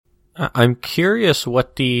I'm curious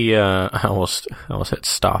what the I almost hit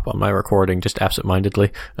stop on my recording just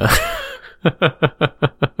absentmindedly. That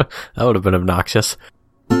would have been obnoxious.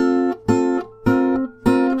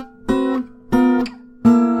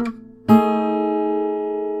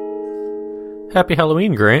 Happy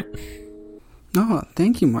Halloween, Grant. Oh,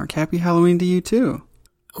 thank you, Mark. Happy Halloween to you too.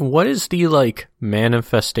 What is the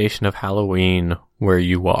manifestation of Halloween where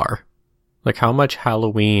you are? Like, how much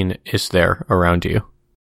Halloween is there around you?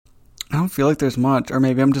 I don't feel like there's much, or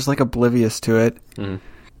maybe I'm just oblivious to it. Mm.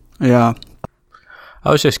 Yeah.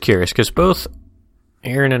 I was just curious because both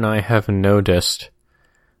Erin and I have noticed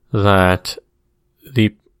that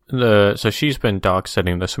so she's been dog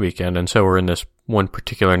sitting this weekend, and so we're in this one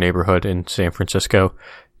particular neighborhood in San Francisco,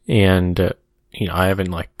 and I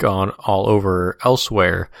haven't gone all over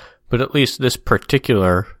elsewhere, but at least this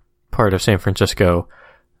particular part of San Francisco,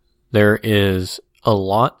 there is a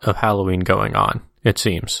lot of Halloween going on, it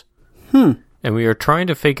seems. And we are trying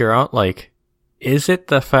to figure out, is it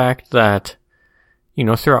the fact that,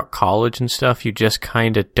 throughout college and stuff, you just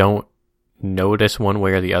kind of don't notice one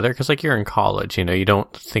way or the other? Because, you're in college, you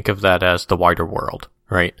don't think of that as the wider world,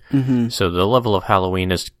 right? Mm-hmm. So the level of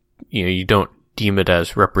Halloween is, you don't deem it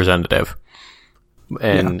as representative.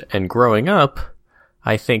 And growing up,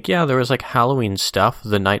 I think, there was, Halloween stuff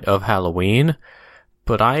the night of Halloween,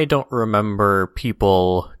 but I don't remember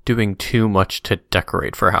people doing too much to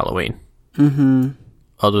decorate for Halloween. Mm-hmm.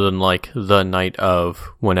 Other than, the night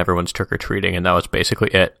of when everyone's trick-or-treating, and that was basically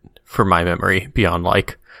it for my memory, beyond,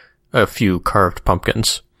 a few carved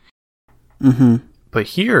pumpkins. Mm-hmm. But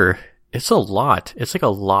here, it's a lot. It's, a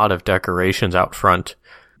lot of decorations out front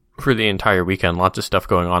for the entire weekend. Lots of stuff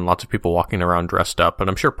going on, lots of people walking around dressed up, and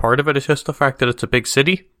I'm sure part of it is just the fact that it's a big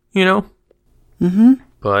city, Mm-hmm.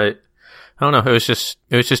 But I don't know, it was just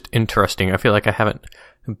interesting. I feel like I haven't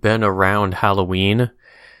been around Halloween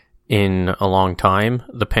in a long time.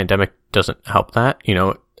 The pandemic doesn't help that.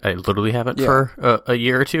 I literally haven't for a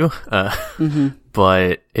year or two. Mm-hmm.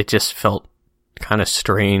 But it just felt kind of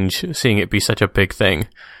strange seeing it be such a big thing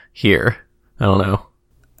here. I don't know.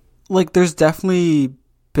 There's definitely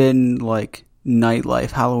been,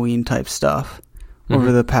 nightlife, Halloween type stuff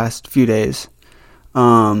over the past few days.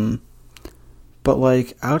 But,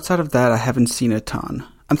 outside of that, I haven't seen a ton.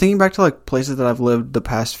 I'm thinking back to, places that I've lived the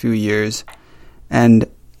past few years, and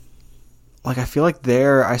I feel like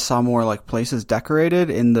there I saw more, places decorated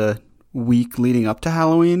in the week leading up to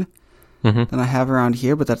Halloween than I have around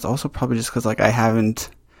here, but that's also probably just because, I haven't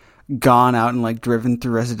gone out and, driven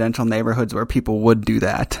through residential neighborhoods where people would do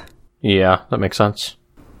that. Yeah, that makes sense.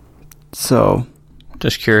 So.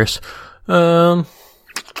 Just curious. What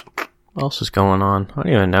else is going on? I don't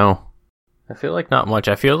even know. I feel like not much.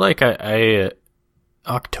 I feel like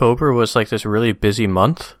October was, this really busy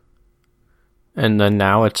month, and then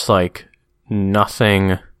now it's,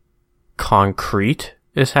 nothing concrete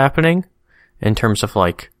is happening in terms of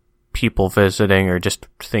people visiting or just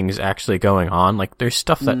things actually going on. There's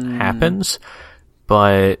stuff that happens,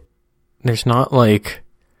 but there's not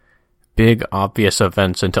big obvious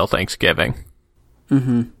events until Thanksgiving.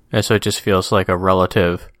 Mm-hmm. And so it just feels like a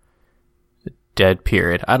relative dead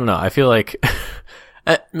period. I don't know. I feel like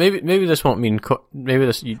maybe this won't mean maybe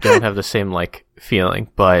this you don't have the same feeling,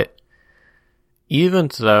 but even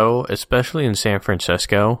though, especially in San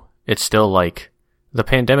Francisco, it's still the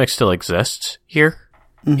pandemic still exists here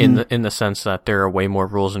in the sense that there are way more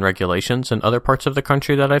rules and regulations in other parts of the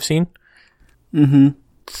country that I've seen. Mm-hmm.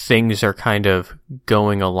 Things are kind of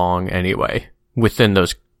going along anyway within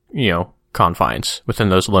those, confines, within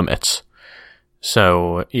those limits.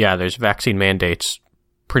 So, there's vaccine mandates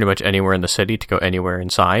pretty much anywhere in the city to go anywhere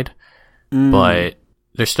inside, but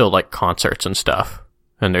there's still concerts and stuff.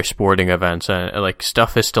 And there's sporting events, and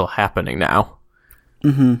stuff is still happening now,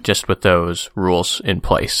 just with those rules in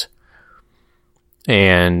place.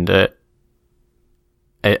 And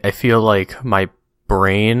I feel like my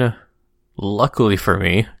brain, luckily for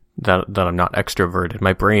me, that I'm not extroverted,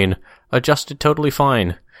 my brain adjusted totally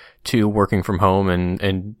fine to working from home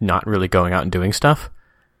and not really going out and doing stuff.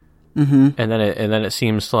 Mm-hmm. And then it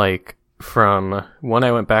seems like from when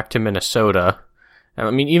I went back to Minnesota. I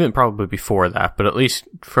mean, even probably before that, but at least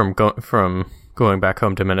from going back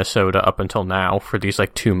home to Minnesota up until now for these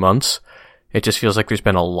 2 months, it just feels like there's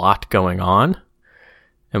been a lot going on,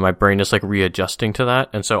 and my brain is readjusting to that,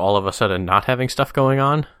 and so all of a sudden not having stuff going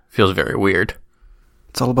on feels very weird.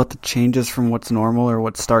 It's all about the changes from what's normal or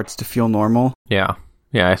what starts to feel normal. Yeah,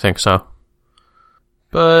 I think so.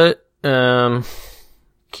 But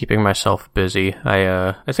keeping myself busy.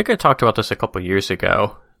 I think I talked about this a couple years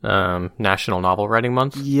ago, National Novel Writing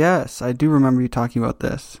Month. Yes, I do remember you talking about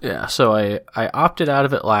this. Yeah, so I opted out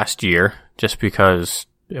of it last year just because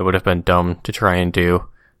it would have been dumb to try and do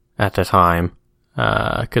at the time,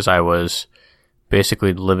 because I was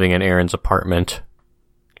basically living in Aaron's apartment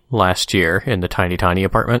last year in the tiny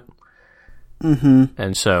apartment. Mm-hmm.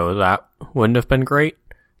 And so that wouldn't have been great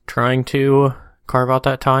trying to carve out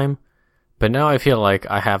that time. But now I feel like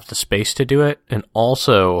I have the space to do it. And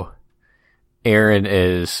also, Erin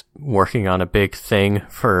is working on a big thing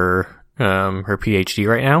for her PhD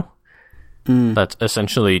right now. That's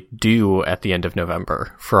essentially due at the end of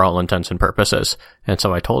November for all intents and purposes. And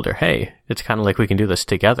so I told her, hey, it's kind of like we can do this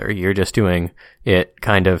together. You're just doing it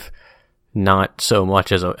kind of not so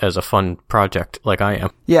much as a fun project like I am.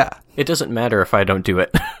 Yeah. It doesn't matter if I don't do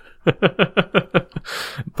it.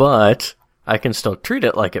 But I can still treat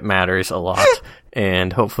it like it matters a lot.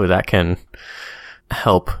 And hopefully that can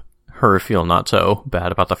help her feel not so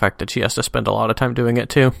bad about the fact that she has to spend a lot of time doing it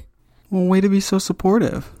too. Well, way to be so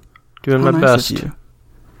supportive. Doing How my nice of best. you.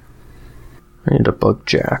 I need to bug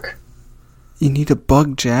Jack. You need to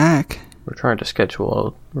bug Jack. We're trying to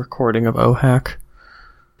schedule a recording of OHAC.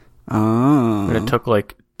 Oh. And it took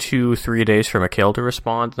like 2-3 days for Mikhail to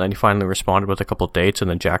respond, and then he finally responded with a couple dates, and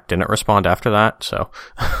then Jack didn't respond after that, so...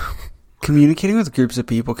 Communicating with groups of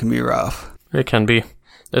people can be rough. It can be.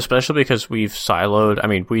 Especially because we've siloed... I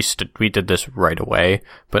mean, we did this right away,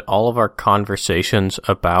 but all of our conversations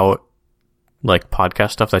about, like,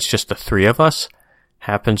 podcast stuff that's just the three of us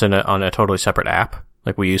happens on a totally separate app.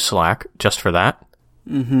 Like, we use Slack just for that.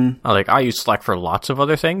 Mm-hmm. Like, I use Slack for lots of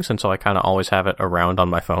other things, and so I kind of always have it around on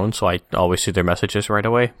my phone, so I always see their messages right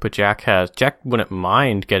away. But Jack wouldn't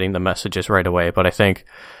mind getting the messages right away, but I think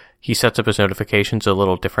he sets up his notifications a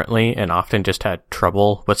little differently and often just had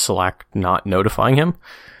trouble with Slack not notifying him.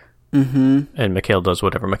 Mm-hmm. And Mikhail does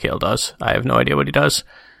whatever Mikhail does. I have no idea what he does.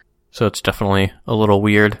 So it's definitely a little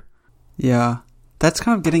weird. Yeah. That's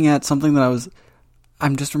kind of getting at something that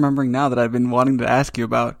I'm just remembering now that I've been wanting to ask you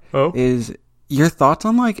about. Oh? Is your thoughts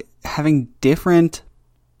on, like, having different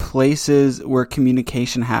places where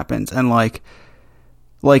communication happens and, like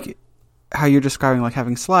how you're describing, like,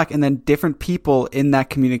 having Slack, and then different people in that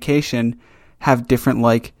communication have different,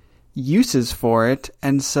 like, uses for it,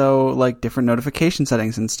 and so, like, different notification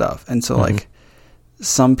settings and stuff. And so, like,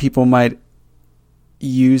 some people might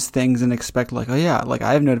use things and expect, like, oh yeah, like,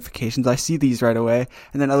 I have notifications, I see these right away.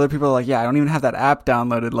 And then other people are like, yeah, I don't even have that app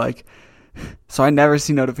downloaded, like, so I never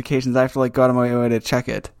see notifications. I have to, like, go out of my way to check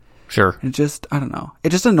it. Sure. It just, I don't know. It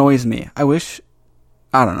just annoys me. I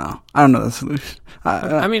don't know. I don't know the solution.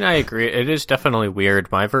 I mean, I agree. It is definitely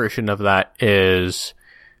weird. My version of that is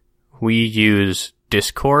we use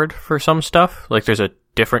Discord for some stuff. Like, there's a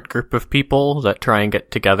different group of people that try and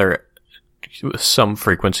get together with some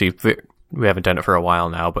frequency. We haven't done it for a while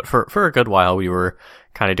now, but for a good while, we were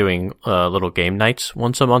kind of doing little game nights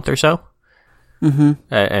once a month or so.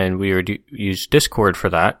 Mm-hmm. And we would use Discord for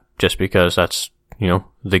that, just because that's,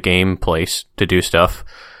 the game place to do stuff.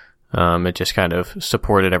 It just kind of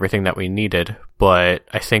supported everything that we needed. But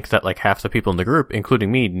I think that, like, half the people in the group,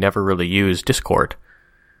 including me, never really use Discord.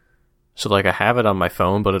 So, like, I have it on my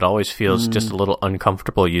phone, but it always feels just a little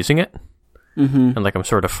uncomfortable using it. Mm-hmm. And, like, I'm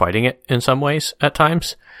sort of fighting it in some ways at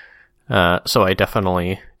times. So I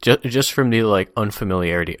definitely, just from the, like,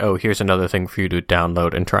 unfamiliarity, oh, here's another thing for you to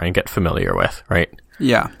download and try and get familiar with, right?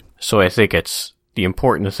 Yeah. So I think the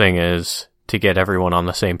important thing is to get everyone on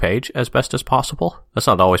the same page as best as possible. That's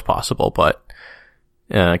not always possible, but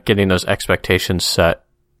getting those expectations set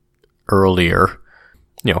earlier.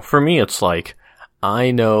 For me, it's like,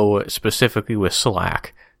 I know specifically with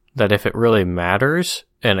Slack that if it really matters,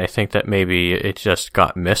 and I think that maybe it just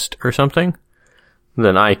got missed or something,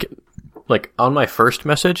 then I can, like, on my first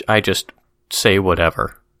message, I just say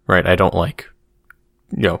whatever, right? I don't, like,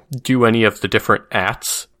 do any of the different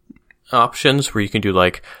 @ options where you can do,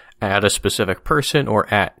 like, add a specific person or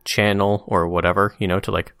 @ channel or whatever,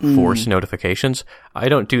 to, like, force notifications. I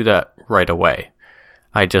don't do that right away.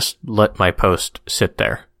 I just let my post sit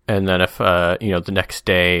there. And then if, the next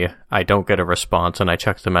day I don't get a response and I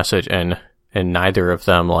check the message and neither of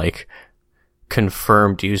them, like,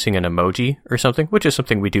 confirmed using an emoji or something, which is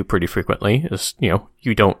something we do pretty frequently, is,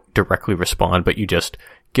 you don't directly respond, but you just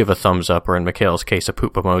give a thumbs up, or in Mikhail's case, a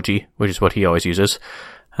poop emoji, which is what he always uses,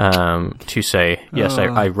 to say, yes,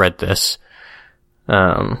 I read this.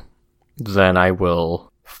 Then I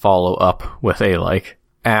will follow up with a, like,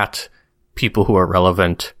 @ people who are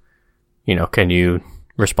relevant, can you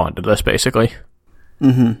respond to this, basically.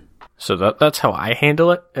 Mm-hmm. So that's how I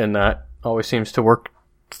handle it, and that always seems to work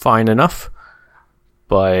fine enough.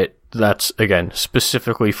 But that's, again,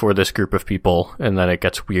 specifically for this group of people, and then it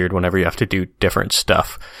gets weird whenever you have to do different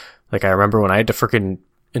stuff. Like, I remember when I had to freaking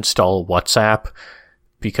install WhatsApp,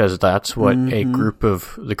 because that's what the group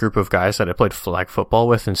of guys that I played flag football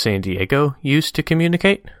with in San Diego used to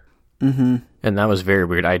communicate. Mm-hmm. And that was very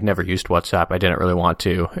weird. I'd never used WhatsApp. I didn't really want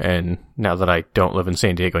to. And now that I don't live in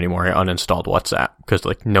San Diego anymore, I uninstalled WhatsApp because,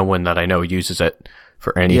 like, no one that I know uses it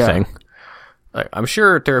for anything. Yeah. I'm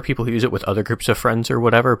sure there are people who use it with other groups of friends or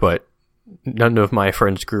whatever, but none of my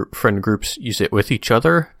friend groups use it with each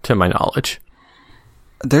other, to my knowledge.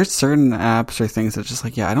 There's certain apps or things that just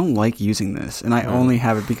like, yeah, I don't like using this, and I only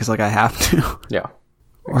have it because, like, I have to. Yeah.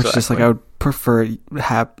 Or it's just like, I would prefer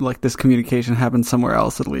have like this communication happen somewhere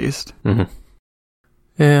else at least. Mm-hmm.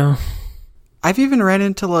 Yeah. I've even ran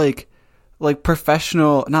into like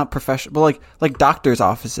professional, not professional, but like doctors'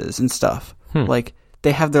 offices and stuff. Like,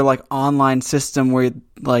 they have their like online system where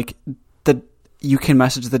like you can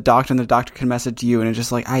message the doctor and the doctor can message you, and it's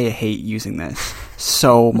just like, I hate using this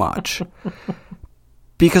so much.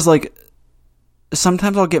 Because, like,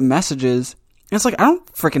 sometimes I'll get messages, and it's like, I don't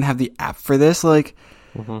freaking have the app for this, like,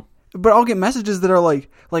 but I'll get messages that are like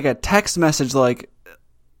a text message, like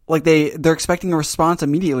they're expecting a response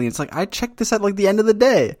immediately. It's like, I checked this at like the end of the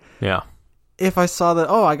day. Yeah. If I saw that,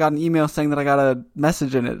 I got an email saying that I got a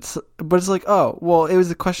message in it, but it's like, well, it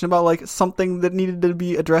was a question about like something that needed to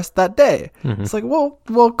be addressed that day. It's like, well,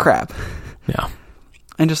 crap. Yeah.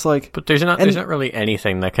 And just like, but there's not really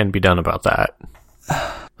anything that can be done about that.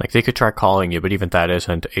 Like, they could try calling you, but even that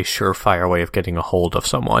isn't a surefire way of getting a hold of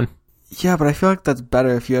someone. Yeah, but I feel like that's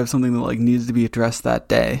better if you have something that like needs to be addressed that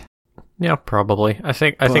day. Yeah, probably. I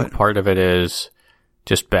think part of it is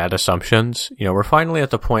just bad assumptions. You know, we're finally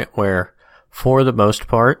at the point where, for the most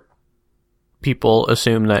part, people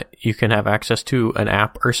assume that you can have access to an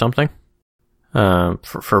app or something.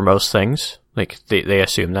 For most things, like they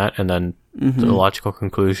assume that, and then the logical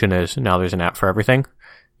conclusion is now there's an app for everything,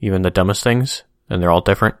 even the dumbest things. And they're all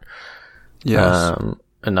different. Yes.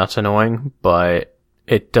 And that's annoying, but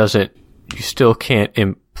it doesn't, you still can't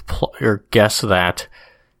or guess that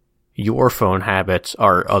your phone habits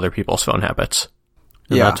are other people's phone habits.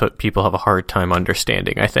 And that's what people have a hard time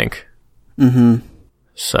understanding, I think. Mm-hmm.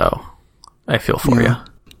 So, I feel for you.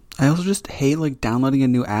 I also just hate, like, downloading a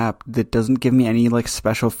new app that doesn't give me any, like,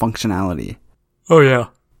 special functionality. Oh, yeah.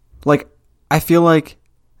 Like, I feel like,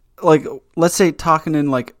 let's say talking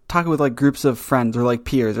with like groups of friends or like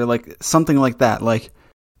peers or like something like that. Like,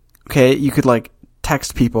 okay, you could like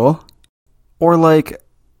text people, or like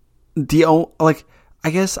I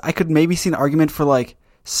guess I could maybe see an argument for like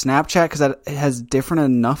Snapchat because that has different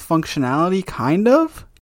enough functionality, kind of.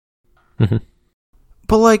 Mm-hmm.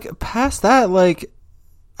 But like past that, like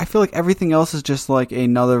I feel like everything else is just like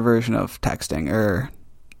another version of texting, or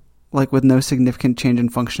like with no significant change in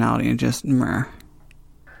functionality and just meh.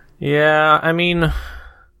 Yeah, I mean,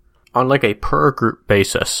 on like a per group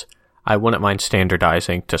basis, I wouldn't mind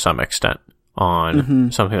standardizing to some extent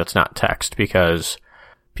on something that's not text, because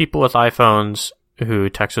people with iPhones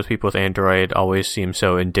who text with people with Android always seem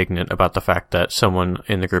so indignant about the fact that someone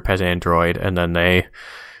in the group has Android, and then they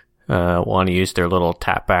want to use their little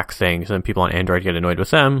tap back things, and then people on Android get annoyed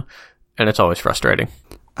with them, and it's always frustrating.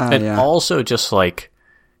 Also just like,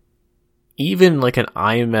 even like an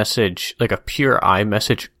iMessage, like a pure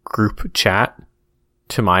iMessage group chat,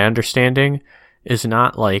 to my understanding, is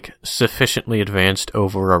not like sufficiently advanced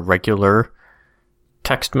over a regular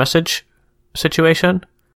text message situation.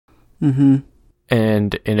 Mm-hmm.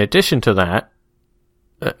 And in addition to that,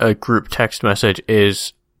 a group text message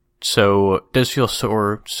does feel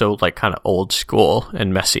so like kind of old school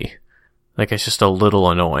and messy. Like, it's just a little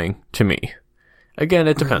annoying to me. Again,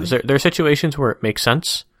 it depends. Really? There are situations where it makes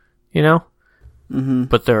sense, you know? Mm-hmm.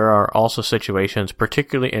 But there are also situations,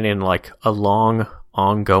 particularly in like a long,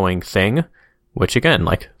 ongoing thing, which again,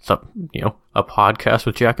 like a podcast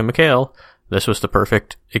with Jack and Mikhail, this was the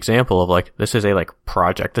perfect example of like, this is a like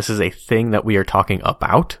project. This is a thing that we are talking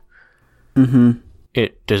about. Mm-hmm.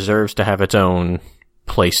 It deserves to have its own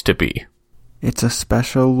place to be. It's a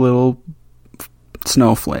special little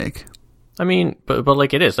snowflake. I mean, but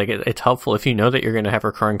like it is. Like, it's helpful if you know that you're going to have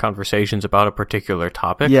recurring conversations about a particular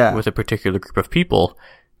topic with a particular group of people,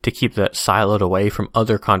 to keep that siloed away from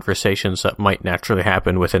other conversations that might naturally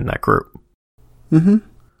happen within that group. Mm-hmm.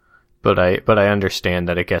 But I understand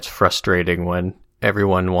that it gets frustrating when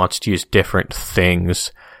everyone wants to use different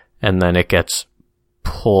things, and then it gets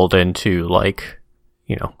pulled into like,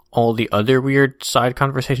 you know, all the other weird side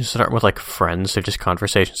conversations that aren't with like friends. They're just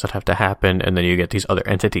conversations that have to happen, and then you get these other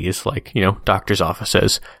entities like, you know, doctors'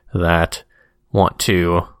 offices that want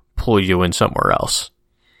to pull you in somewhere else.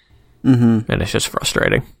 Mm-hmm. And it's just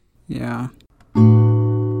frustrating. Yeah.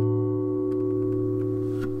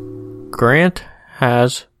 Grant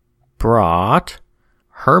has brought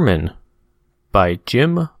Herman by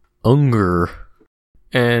Jim Unger.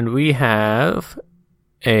 And we have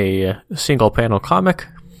a single panel comic.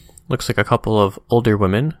 Looks like a couple of older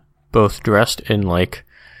women, both dressed in like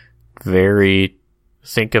very,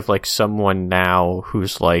 think of like someone now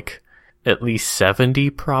who's like at least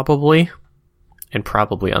 70 probably, and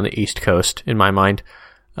probably on the East Coast in my mind.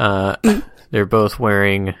 They're both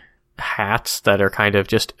wearing hats that are kind of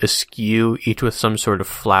just askew, each with some sort of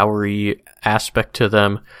flowery aspect to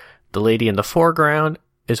them. The lady in the foreground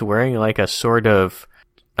is wearing like a sort of,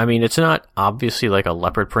 I mean, it's not obviously like a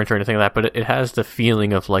leopard print or anything like that, but it has the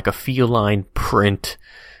feeling of like a feline print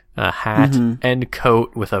hat and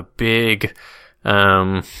coat with a big,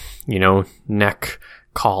 neck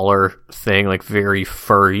collar thing, like very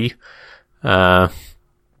furry. And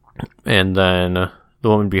then the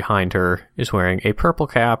woman behind her is wearing a purple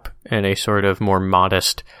cap and a sort of more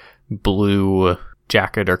modest blue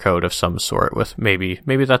jacket or coat of some sort with maybe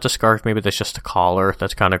that's a scarf, maybe that's just a collar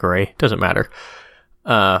that's kind of gray. Doesn't matter.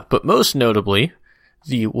 But most notably,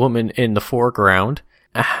 the woman in the foreground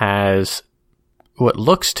has what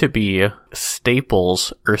looks to be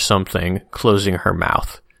staples or something closing her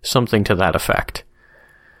mouth. Something to that effect.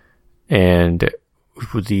 And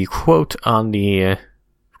the quote on the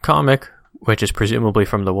comic, which is presumably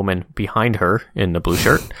from the woman behind her in the blue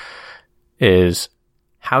shirt, is,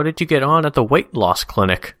 "How did you get on at the weight loss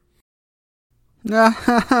clinic?"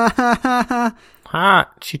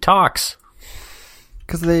 She talks.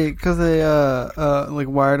 Cause they like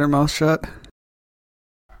wired her mouth shut.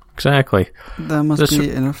 Exactly. That must be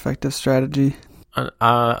an effective strategy.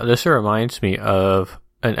 This reminds me of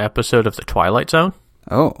an episode of The Twilight Zone.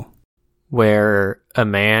 Oh. Where a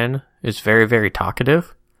man is very, very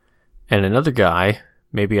talkative, and another guy,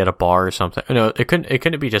 maybe at a bar or something. No, it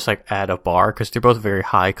couldn't be just like at a bar, because they're both very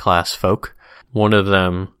high class folk. One of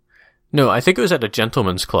them, no, I think it was at a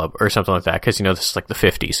gentleman's club or something like that, because this is like the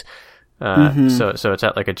 50s. So it's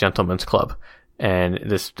at like a gentleman's club, and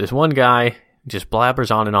this one guy just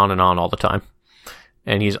blabbers on and on and on all the time,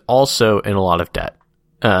 and he's also in a lot of debt.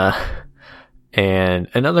 And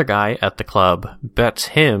another guy at the club bets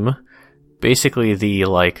him basically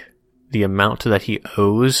the amount that he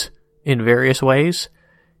owes in various ways.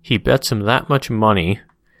 He bets him that much money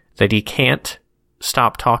that he can't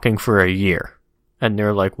stop talking for a year. And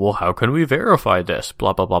they're like, well, how can we verify this?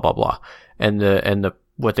 Blah, blah, blah, blah, blah. And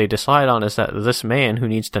what they decide on is that this man who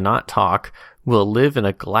needs to not talk will live in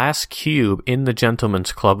a glass cube in the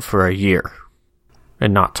gentleman's club for a year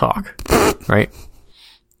and not talk. Right?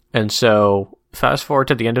 And so, fast forward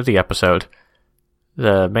to the end of the episode.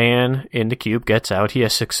 The man in the cube gets out. He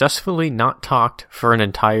has successfully not talked for an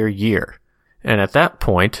entire year. And at that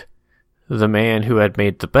point, the man who had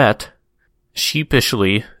made the bet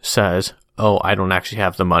sheepishly says, "Oh, I don't actually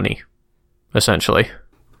have the money," essentially.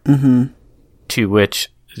 Mm-hmm. To which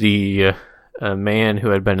the man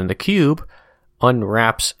who had been in the cube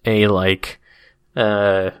unwraps a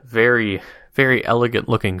very, very elegant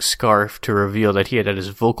looking scarf to reveal that he had his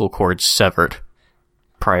vocal cords severed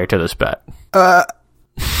prior to this bet.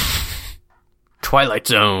 Twilight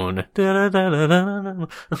Zone.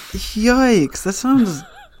 Yikes, that sounds...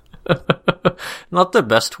 Not the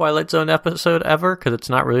best Twilight Zone episode ever, because it's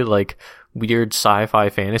not really like weird sci-fi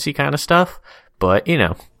fantasy kind of stuff, but it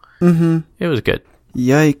was good.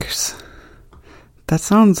 Yikes. That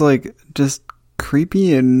sounds like just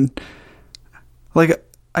creepy and like,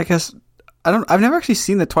 I guess, I've never actually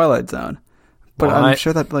seen the Twilight Zone, but well, I'm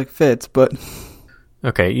sure that fits, but...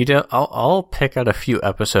 Okay, I'll pick out a few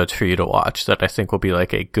episodes for you to watch that I think will be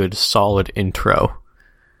like a good, solid intro.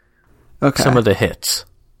 Okay. Some of the hits,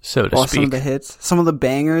 so to speak. Some of the hits? Some of the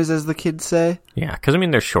bangers, as the kids say? Yeah, because,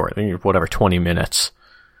 they're short. They're, 20 minutes.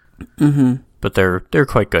 Mm-hmm. But they're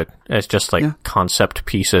quite good. It's just concept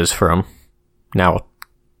pieces from now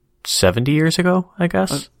 70 years ago, I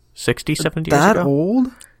guess? 60, 70 years ago? That old?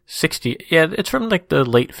 60. Yeah, it's from the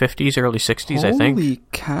late 50s, early 60s, I think. Holy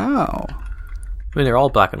cow. They're all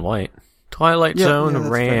black and white. Twilight Zone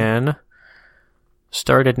ran,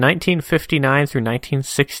 started 1959 through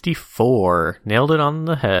 1964. Nailed it on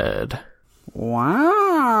the head.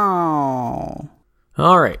 Wow.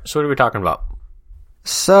 All right, so what are we talking about?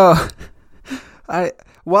 So,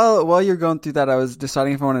 while you're going through that, I was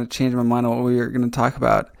deciding if I wanted to change my mind on what we were going to talk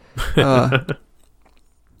about.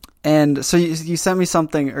 And so you sent me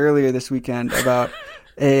something earlier this weekend about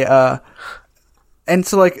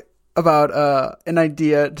about an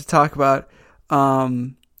idea to talk about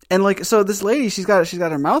And like, so this lady, she's got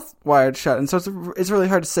her mouth wired shut, and so it's really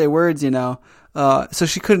hard to say words, so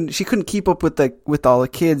she couldn't keep up with all the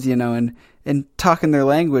kids, and talk in their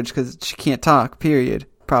language because she can't talk, period,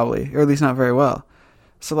 probably, or at least not very well.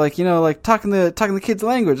 So like, like talking the kids'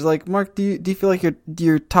 language. Like, Mark, do you feel like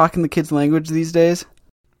you're talking the kids' language these days?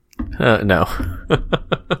 No.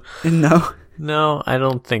 No. No, I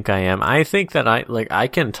don't think I am. I think that I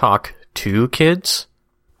can talk to kids,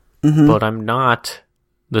 but I'm not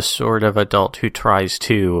the sort of adult who tries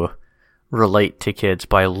to relate to kids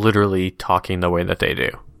by literally talking the way that they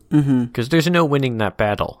do. Because there's no winning that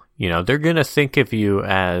battle. They're going to think of you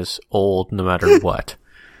as old no matter what.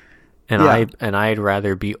 And I'd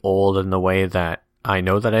rather be old in the way that I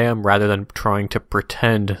know that I am rather than trying to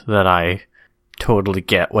pretend that I totally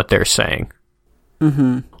get what they're saying.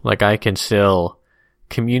 Like, I can still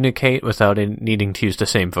communicate without needing to use the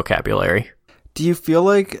same vocabulary. Do you feel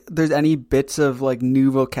like there's any bits of like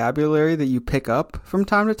new vocabulary that you pick up from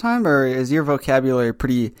time to time, or is your vocabulary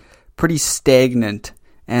pretty stagnant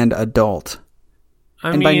and adult?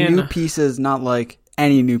 By new pieces, not like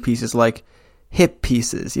any new pieces, like hip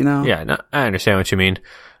pieces, Yeah, no, I understand what you mean.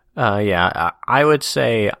 I would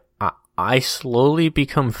say I slowly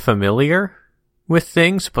become familiar with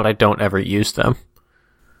things, but I don't ever use them.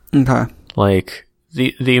 Okay. Like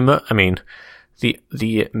the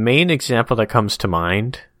main example that comes to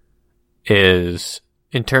mind is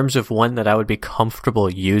in terms of one that I would be comfortable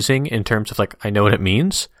using in terms of like I know what it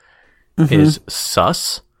means is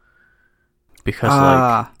sus. Because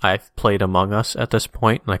like I've played Among Us at this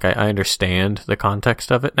point, like I understand the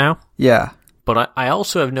context of it now. Yeah. But I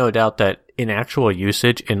also have no doubt that in actual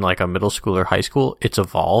usage in like a middle school or high school, it's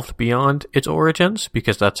evolved beyond its origins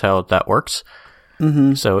because that's how that works.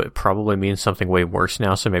 So it probably means something way worse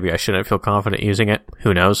now, so maybe I shouldn't feel confident using it.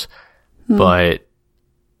 Who knows? But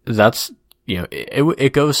that's,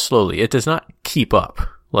 it goes slowly. It does not keep up,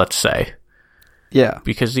 let's say. Yeah.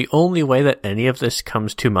 Because the only way that any of this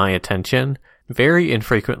comes to my attention, very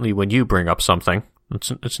infrequently when you bring up something,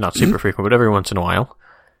 it's not super frequent, but every once in a while,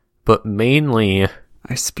 but mainly...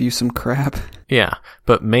 I spew some crap. Yeah,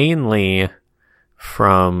 but mainly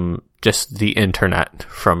from just the internet,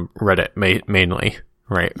 from Reddit mainly,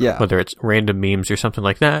 right? Yeah. Whether it's random memes or something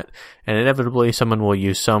like that, and inevitably someone will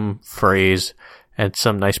use some phrase and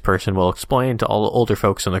some nice person will explain to all the older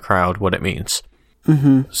folks in the crowd what it means.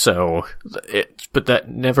 So, but that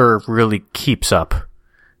never really keeps up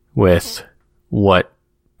with what,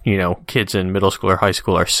 kids in middle school or high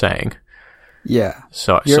school are saying. Yeah.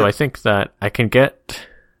 So I think that I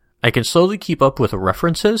can slowly keep up with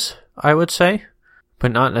references, I would say,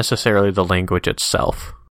 but not necessarily the language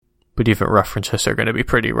itself. But even references are going to be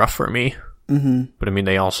pretty rough for me. But I mean,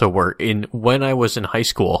 they also were when I was in high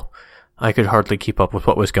school, I could hardly keep up with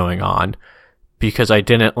what was going on because I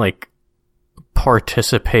didn't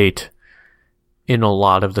participate in a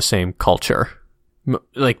lot of the same culture.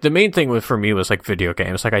 Like the main thing for me was like video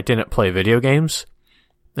games. Like I didn't play video games.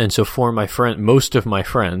 And so for most of my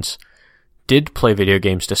friends did play video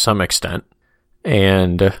games to some extent.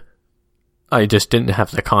 And I just didn't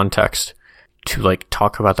have the context to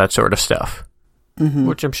talk about that sort of stuff.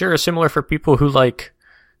 Which I'm sure is similar for people who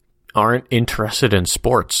aren't interested in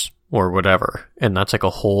sports or whatever. And that's a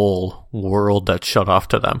whole world that's shut off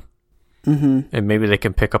to them. And maybe they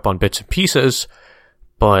can pick up on bits and pieces,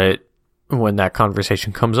 but when that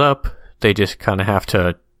conversation comes up, they just kind of have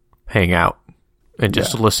to hang out and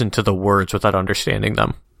just listen to the words without understanding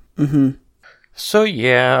them. So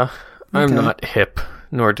yeah, I'm not hip,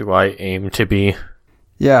 nor do I aim to be.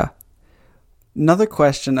 Yeah. Another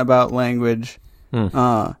question about language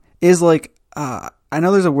is I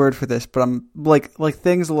know there's a word for this, but I'm like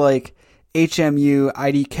things like HMU,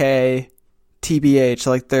 IDK,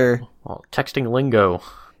 TBH, they're... Well, texting lingo.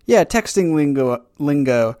 Yeah, texting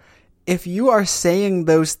lingo. If you are saying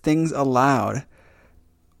those things aloud,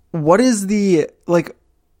 what is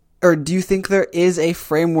or do you think there is a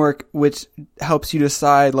framework which helps you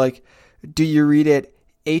decide, do you read it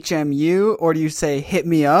HMU, or do you say hit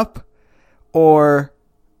me up, or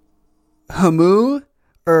hamu,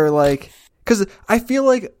 or because I feel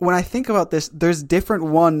like when I think about this, there's different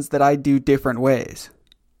ones that I do different ways,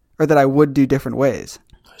 or that I would do different ways.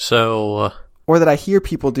 So... or that I hear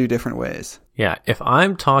people do different ways. Yeah, if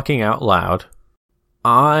I'm talking out loud,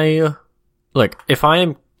 if I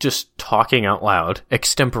am just talking out loud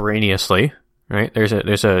extemporaneously, right? There's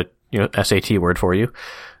a SAT word for you.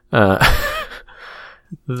 Then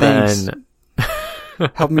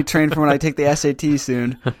help me train for when I take the SAT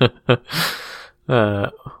soon. Well,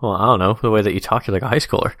 I don't know, the way that you talk, you're like a high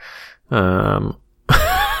schooler.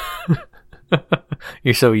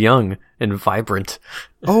 You're so young and vibrant.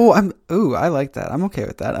 I like that. I'm okay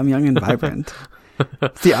with that. I'm young and vibrant.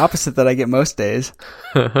 It's the opposite that I get most days.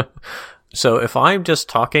 So if I'm just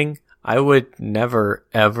talking, I would never,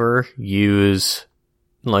 ever use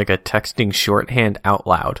like a texting shorthand out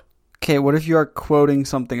loud. Okay, what if you are quoting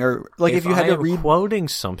something, or like if you had to read quoting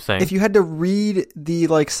something? If you had to read the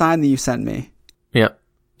like sign that you sent me. Yep.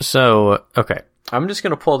 So, okay. I'm just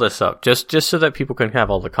going to pull this up just so that people can have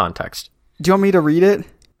all the context. Do you want me to read it?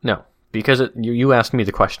 No, because you asked me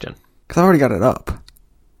the question. Because I already got it up.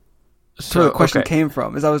 That's where the question came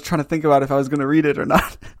from, is I was trying to think about if I was going to read it or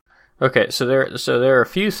not. Okay, so there are a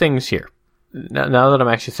few things here. Now that I'm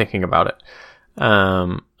actually thinking about it.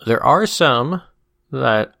 There are some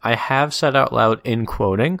that I have said out loud in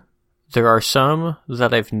quoting. There are some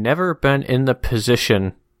that I've never been in the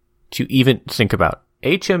position to even think about.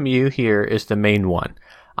 HMU here is the main one.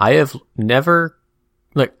 I have never,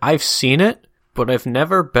 like, I've seen it, but I've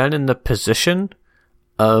never been in the position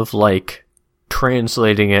of, like,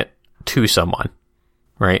 translating it to someone,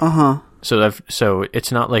 right? Uh-huh. So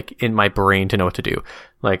it's not, like, in my brain to know what to do.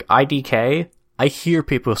 Like, IDK, I hear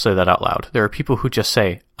people say that out loud. There are people who just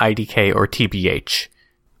say IDK or TBH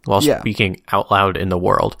while speaking out loud in the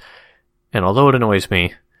world. And although it annoys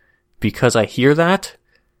me, because I hear that,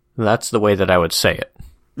 that's the way that I would say it.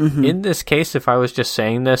 Mm-hmm. In this case, if I was just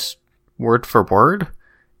saying this word for word,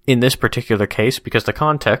 in this particular case, because the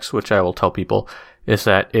context, which I will tell people, is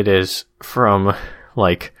that it is from,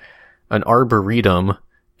 like, an arboretum,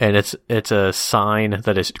 and it's a sign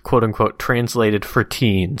that is quote-unquote translated for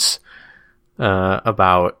teens,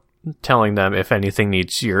 about telling them if anything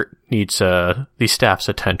needs the staff's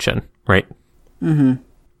attention, right? Mm-hmm.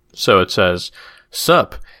 So it says,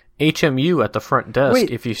 "Sup, HMU at the front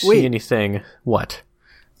desk. If you see anything, what?"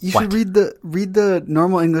 You should read the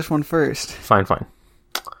normal English one first. Fine.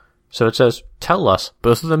 So it says, "Tell us."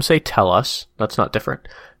 Both of them say "tell us." That's not different.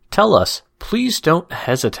 "Tell us. Please don't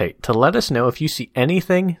hesitate to let us know if you see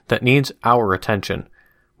anything that needs our attention.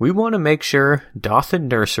 We want to make sure Dothan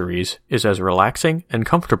Nurseries is as relaxing and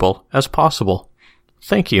comfortable as possible.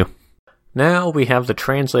 Thank you." Now we have the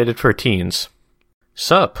translated for teens.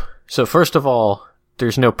 Sup. So first of all,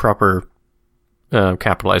 there's no proper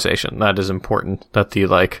capitalization. That is important. That the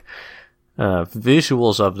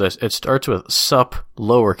visuals of this, it starts with sup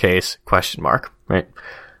lowercase question mark, right?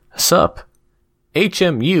 Sup.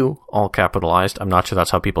 HMU, all capitalized. I'm not sure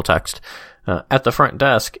that's how people text. At the front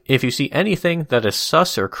desk, if you see anything that is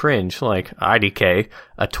sus or cringe, like IDK,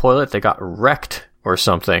 a toilet that got wrecked or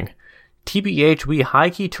something, TBH, we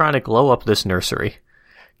high-key trying to glow up this nursery.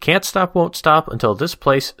 Can't stop, won't stop until this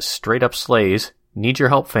place straight up slays. Need your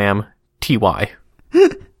help, fam. TY.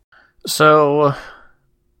 So,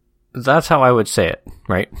 that's how I would say it,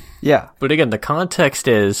 right? Yeah. But again, the context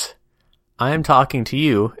is, I am talking to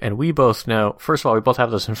you, and we both know, first of all, we both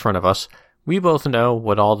have this in front of us. We both know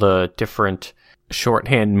what all the different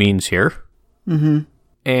shorthand means here. Mm-hmm.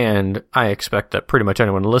 And I expect that pretty much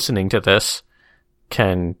anyone listening to this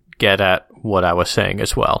can get at what I was saying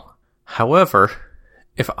as well. However,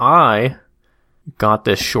 if I got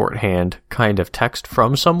this shorthand kind of text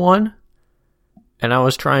from someone, and I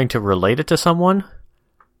was trying to relate it to someone,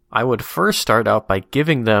 I would first start out by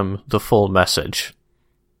giving them the full message.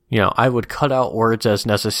 I would cut out words as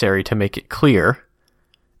necessary to make it clear,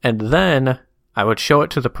 and then I would show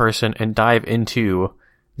it to the person and dive into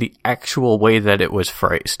the actual way that it was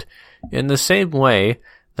phrased. In the same way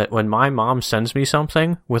that when my mom sends me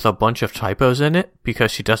something with a bunch of typos in it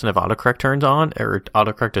because she doesn't have autocorrect turned on, or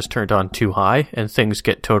autocorrect is turned on too high and things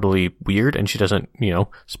get totally weird and she doesn't,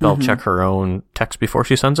 spell check her own text before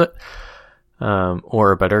she sends it.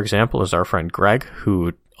 Or a better example is our friend Greg,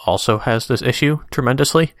 who also has this issue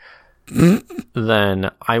tremendously. Then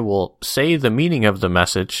I will say the meaning of the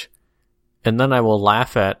message, and then I will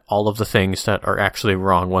laugh at all of the things that are actually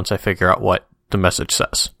wrong once I figure out what the message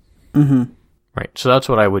says. Mm-hmm. Right. So that's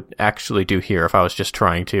what I would actually do here if I was just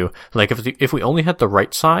trying to, like, if we only had the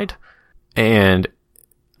right side, and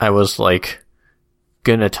I was like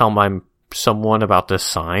gonna tell someone about this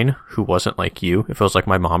sign who wasn't like you, if it was like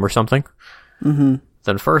my mom or something. Mm-hmm.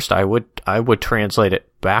 Then first I would translate it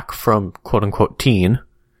back from quote unquote teen,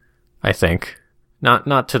 I think.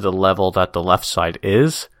 Not to the level that the left side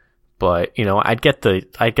is, but I'd get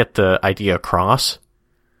the idea across,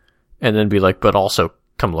 and then be like, but also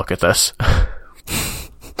come look at this.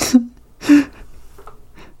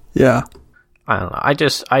 Yeah. I don't know.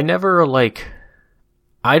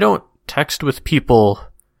 I don't text with people.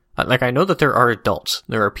 Like, I know that there are adults.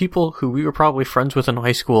 There are people who we were probably friends with in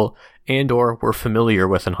high school and or were familiar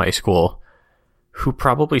with in high school who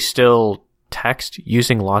probably still text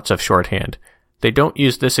using lots of shorthand. They don't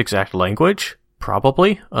use this exact language,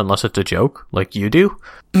 probably, unless it's a joke, like you do.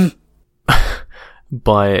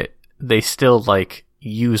 But they still, like,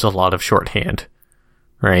 use a lot of shorthand,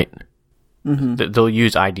 right? Mm-hmm. They'll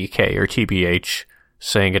use IDK or TBH,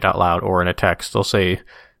 saying it out loud, or in a text. They'll say,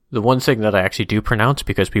 the one thing that I actually do pronounce,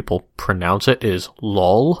 because people pronounce it, is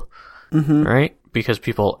lol, right? Because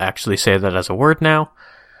people actually say that as a word now.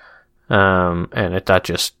 And that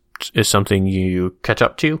just is something you catch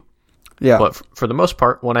up to. Yeah. But for the most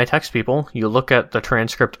part, when I text people, you look at the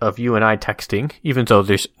transcript of you and I texting, even though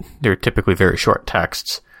they're typically very short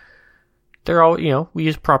texts. They're all, we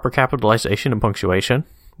use proper capitalization and punctuation.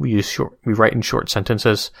 We write in short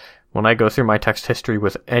sentences. When I go through my text history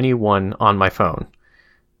with anyone on my phone,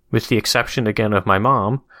 with the exception again of my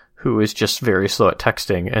mom, who is just very slow at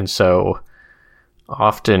texting, and so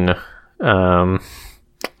often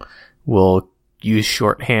will use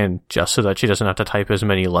shorthand just so that she doesn't have to type as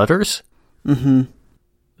many letters. Mm-hmm.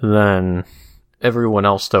 Then everyone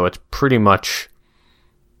else, though, it's pretty much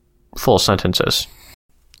full sentences.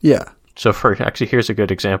 Yeah. So here's a good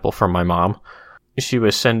example from my mom. She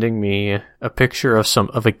was sending me a picture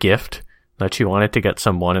of a gift that she wanted to get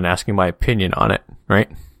someone and asking my opinion on it, right?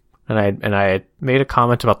 And I had made a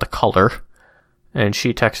comment about the color, and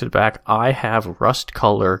she texted back, I have rust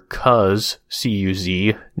color cuz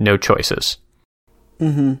CUZ, no choices.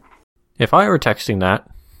 Mm-hmm. If I were texting that,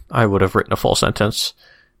 I would have written a full sentence,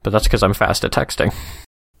 but that's because I'm fast at texting.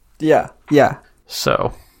 Yeah.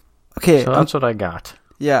 So okay, that's what I got.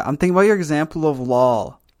 Yeah, I'm thinking about your example of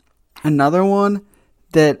lol. Another one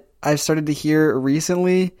that I've started to hear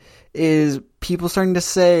recently is people starting to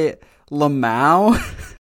say lamau.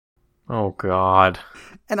 Oh, God.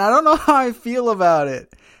 And I don't know how I feel about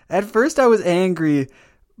it. At first I was angry,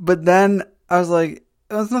 but then I was like,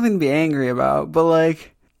 there's nothing to be angry about, but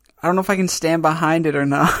like, I don't know if I can stand behind it or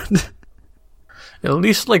not. At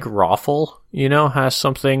least like Raffle, has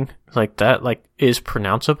something like that, like is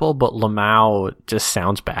pronounceable, but lamau just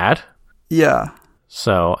sounds bad. Yeah.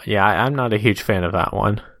 So, yeah, I'm not a huge fan of that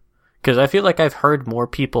one. Because I feel like I've heard more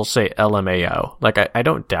people say LMAO. Like, I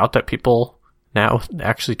don't doubt that people now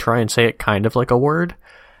actually try and say it kind of like a word.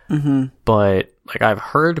 Mm-hmm. But, like, I've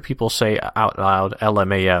heard people say out loud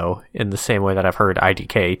LMAO in the same way that I've heard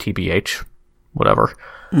IDK, TBH, whatever.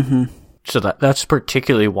 Mm-hmm. So that's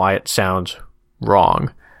particularly why it sounds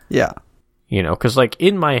wrong. Yeah. Because, like,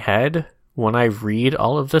 in my head, when I read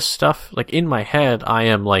all of this stuff, like, in my head, I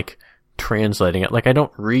am, like, translating it. Like, I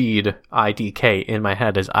don't read IDK in my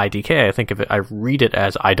head as IDK. I think of it, I read it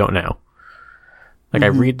as I don't know. Like, I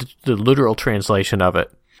read the literal translation of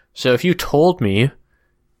it. So if you told me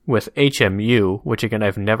with HMU, which again,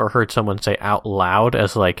 I've never heard someone say out loud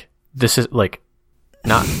as like, this is like,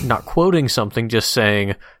 not quoting something, just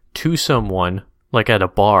saying to someone, like at a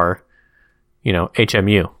bar,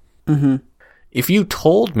 HMU. Mm-hmm. If you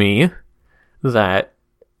told me that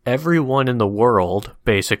everyone in the world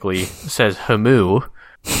basically says Hamu,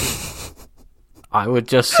 I would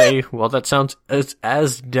just say, well, that sounds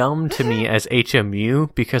as dumb to me as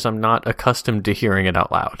HMU because I'm not accustomed to hearing it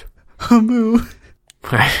out loud. Hamu.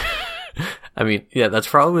 I mean, yeah, that's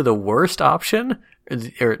probably the worst option,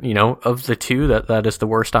 or, of the two, that is the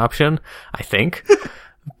worst option, I think.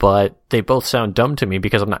 But they both sound dumb to me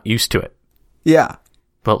because I'm not used to it. Yeah.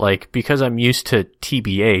 But, like, because I'm used to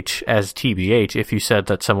TBH as TBH, if you said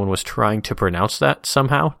that someone was trying to pronounce that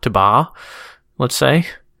somehow, Taba, let's say,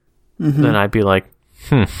 then I'd be like,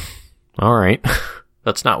 all right.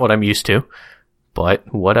 That's not what I'm used to,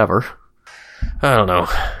 but whatever. I don't know.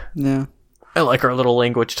 Yeah. I like our little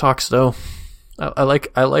language talks, though. I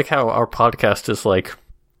like how our podcast is, like,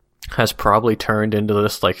 has probably turned into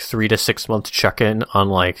this, like, 3 to 6 month check-in on,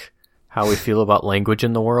 like, how we feel about language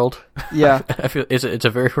in the world. Yeah. I feel it's a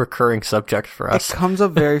very recurring subject for us. It comes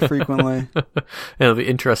up very frequently. It'll be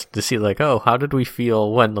interesting to see, like, how did we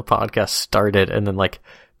feel when the podcast started, and then, like,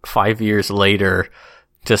 5 years later,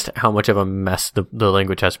 just how much of a mess the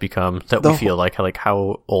language has become that we feel like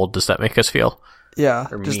how old does that make us feel? Yeah.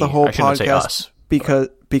 Just the whole podcast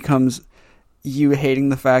becomes you hating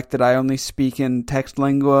the fact that I only speak in text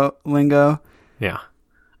lingo. Yeah.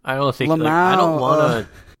 I don't think, I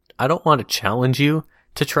don't want to challenge you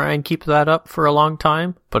to try and keep that up for a long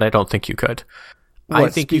time, but I don't think you could. I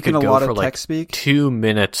think you could go for like 2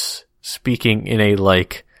 minutes speaking in a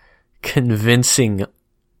like convincing,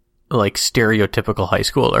 like stereotypical high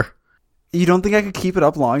schooler. You don't think I could keep it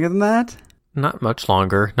up longer than that? Not much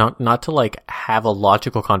longer. Not to like have a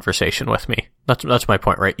logical conversation with me. That's my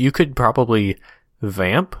point, right? You could probably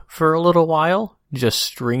vamp for a little while, just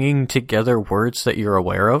stringing together words that you're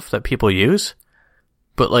aware of that people use.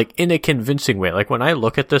 but like in a convincing way. Like when I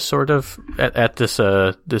look at this sort of at this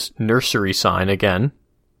this nursery sign again,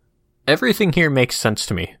 everything here makes sense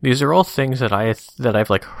to me. These are all things that I've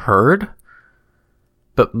like heard,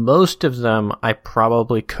 but most of them I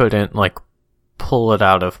probably couldn't like pull it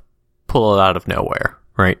out of nowhere,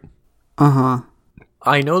 right? Uh-huh.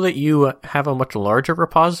 I know that you have a much larger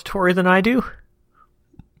repository than I do,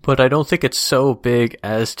 but I don't think it's so big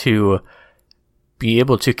as to be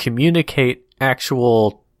able to communicate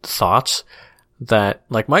actual thoughts. That,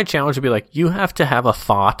 like, my challenge would be like, you have to have a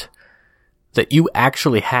thought that you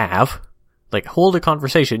actually have, like, hold a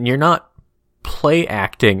conversation. You're not play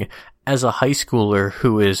acting as a high schooler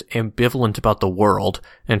who is ambivalent about the world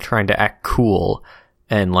and trying to act cool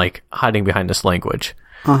and, like, hiding behind this language.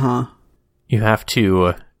 Uh-huh. You have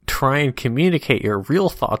to try and communicate your real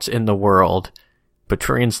thoughts in the world, but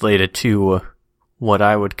translate it to what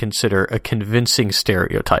I would consider a convincing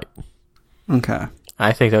stereotype. Okay.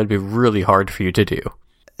 I think that would be really hard for you to do.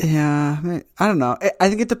 Yeah, I don't know. I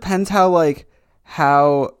think it depends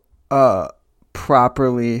how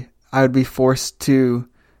properly I would be forced to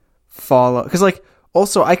follow. Because, like,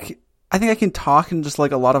 also, I think I can talk in just,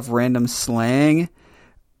 like, a lot of random slang,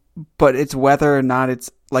 but it's whether or not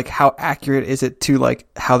it's, like, how accurate is it to, like,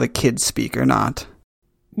 how the kids speak or not.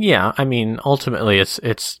 Yeah, I mean, ultimately,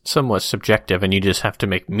 it's somewhat subjective, and you just have to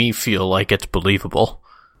make me feel like it's believable.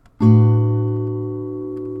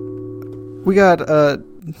 We got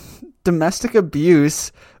Domestic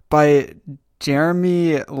Abuse by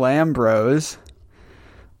Jeremy Lambrose.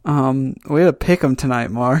 We had to pick him tonight,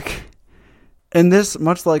 Mark. And this,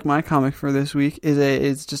 much like my comic for this week,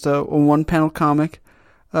 is just a one-panel comic,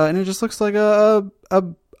 and it just looks like a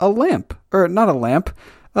lamp, or not a lamp.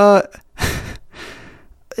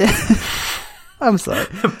 I'm sorry.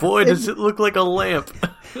 Boy, does it look like a lamp.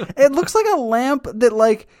 It looks like a lamp that,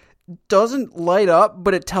 like, doesn't light up,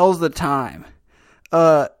 but it tells the time.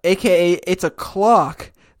 AKA, it's a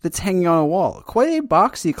clock that's hanging on a wall. Quite a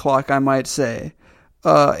boxy clock, I might say,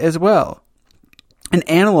 as well. An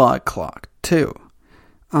analog clock, too.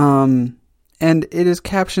 And it is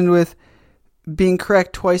captioned with, being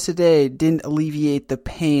correct twice a day didn't alleviate the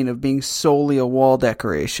pain of being solely a wall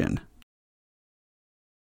decoration.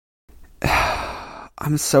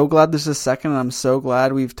 I'm so glad this is second, and I'm so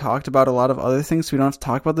glad we've talked about a lot of other things, so we don't have to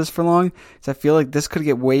talk about this for long, because I feel like this could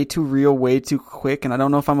get way too real, way too quick, and I don't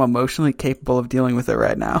know if I'm emotionally capable of dealing with it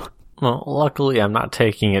right now. Well, luckily I'm not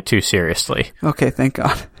taking it too seriously. Okay, thank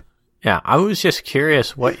God. Yeah, I was just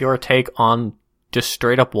curious what your take on just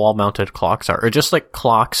straight up wall-mounted clocks are, or just like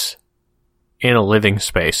clocks in a living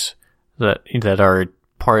space that are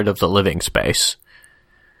part of the living space.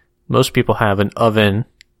 Most people have an oven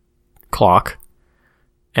clock,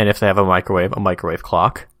 and if they have a microwave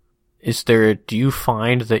clock. Do you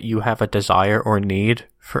find that you have a desire or need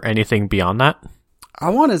for anything beyond that?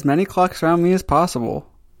 I want as many clocks around me as possible.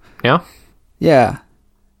 Yeah? Yeah.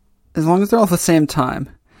 As long as they're all at the same time.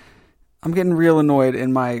 I'm getting real annoyed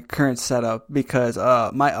in my current setup because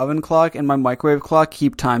my oven clock and my microwave clock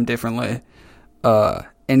keep time differently. And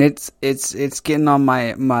it's getting on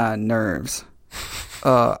my nerves.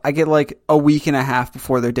 I get like a week and a half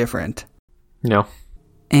before they're different. No.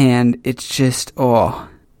 And it's just,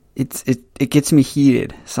 it gets me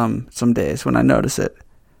heated some days when I notice it.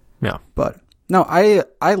 Yeah. But no,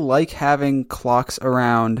 I like having clocks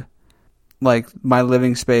around, like, my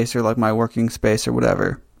living space or like my working space or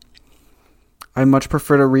whatever. I much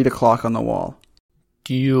prefer to read a clock on the wall. I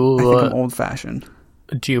think I'm old fashioned.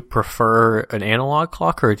 Do you prefer an analog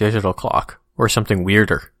clock or a digital clock, or something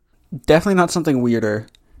weirder? Definitely not something weirder.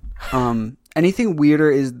 Anything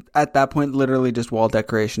weirder is, at that point, literally just wall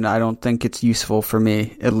decoration. I don't think it's useful for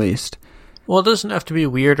me, at least. Well, it doesn't have to be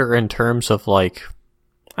weirder in terms of, like...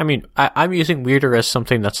 I mean, I'm using weirder as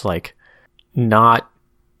something that's, like, not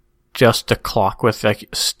just a clock with, like,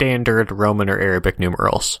 standard Roman or Arabic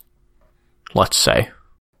numerals, let's say.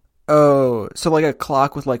 Oh, so like a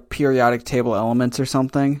clock with, like, periodic table elements or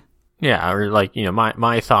something? Yeah, or, like, you know,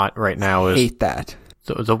 my thought right now is... I hate that.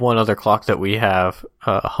 The one other clock that we have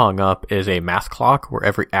hung up is a math clock, where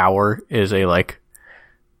every hour is a like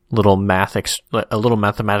little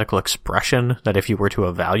mathematical expression that if you were to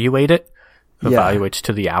evaluate it, evaluates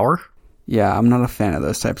to the hour. Yeah, I'm not a fan of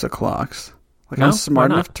those types of clocks. Like, no, I'm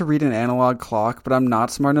smart enough to read an analog clock, but I'm not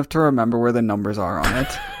smart enough to remember where the numbers are on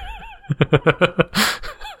it.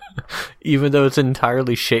 Even though it's an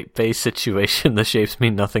entirely shape-based situation, the shapes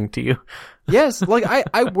mean nothing to you. Yes, like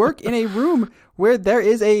I work in a room where there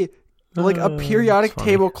is a periodic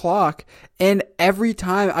table clock, and every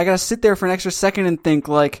time I gotta sit there for an extra second and think,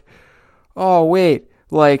 like, oh wait,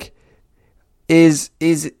 like is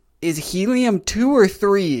is helium-2 or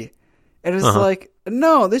 3? And it's like,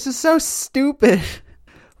 no, this is so stupid.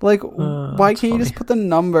 Like, why can't you just put the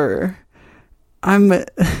number?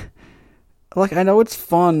 Like, I know it's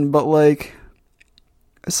fun, but, like,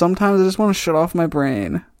 sometimes I just want to shut off my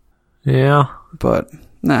brain. Yeah. But,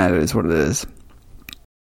 nah, it is what it is.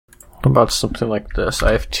 What about something like this?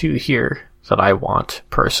 I have 2 here that I want,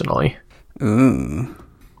 personally. Ooh.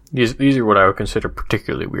 These are what I would consider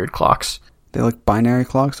particularly weird clocks. They're like binary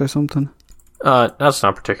clocks or something? That's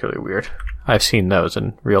not particularly weird. I've seen those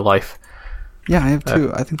in real life. Yeah, I have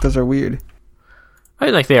 2. I think those are weird.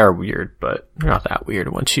 I think they are weird, but they're not that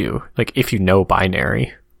weird once you, like, if you know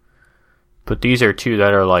binary. But these are 2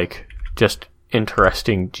 that are, like, just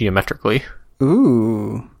interesting geometrically.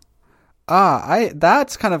 Ooh.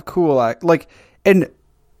 That's kind of cool. And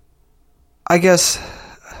I guess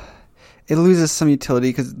it loses some utility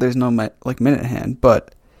because there's no, minute hand,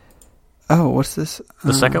 but, what's this?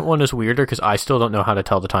 The second one is weirder because I still don't know how to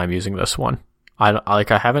tell the time using this one. I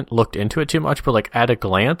haven't looked into it too much, but, like, at a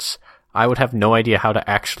glance, I would have no idea how to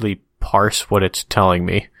actually parse what it's telling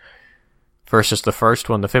me. Versus the first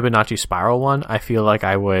one, the Fibonacci spiral one, I feel like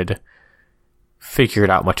I would figure it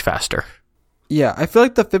out much faster. Yeah, I feel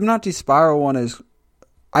like the Fibonacci spiral one is...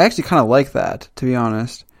 I actually kind of like that, to be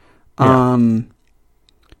honest. Yeah.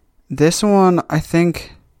 This one, it's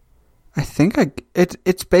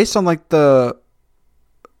based on, like, the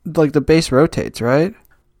base rotates, right?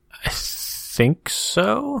 I think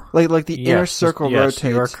so. Like the inner circle rotates.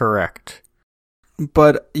 You are correct.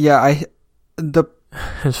 But yeah,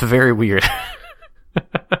 it's very weird.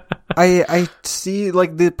 I see,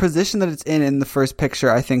 like, the position that it's in the first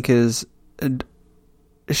picture, I think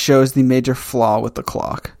shows the major flaw with the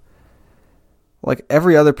clock. Like,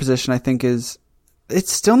 every other position I think it's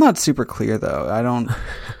still not super clear though. I'm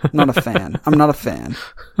not a fan. I'm not a fan.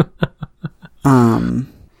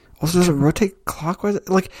 Also, does it rotate clockwise?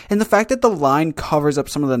 Like, and the fact that the line covers up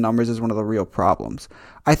some of the numbers is one of the real problems.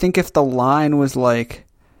 I think if the line was like,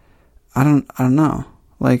 I don't know,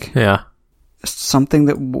 like, yeah, something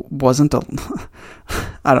that wasn't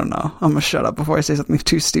I don't know. I'm gonna shut up before I say something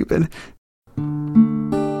too stupid.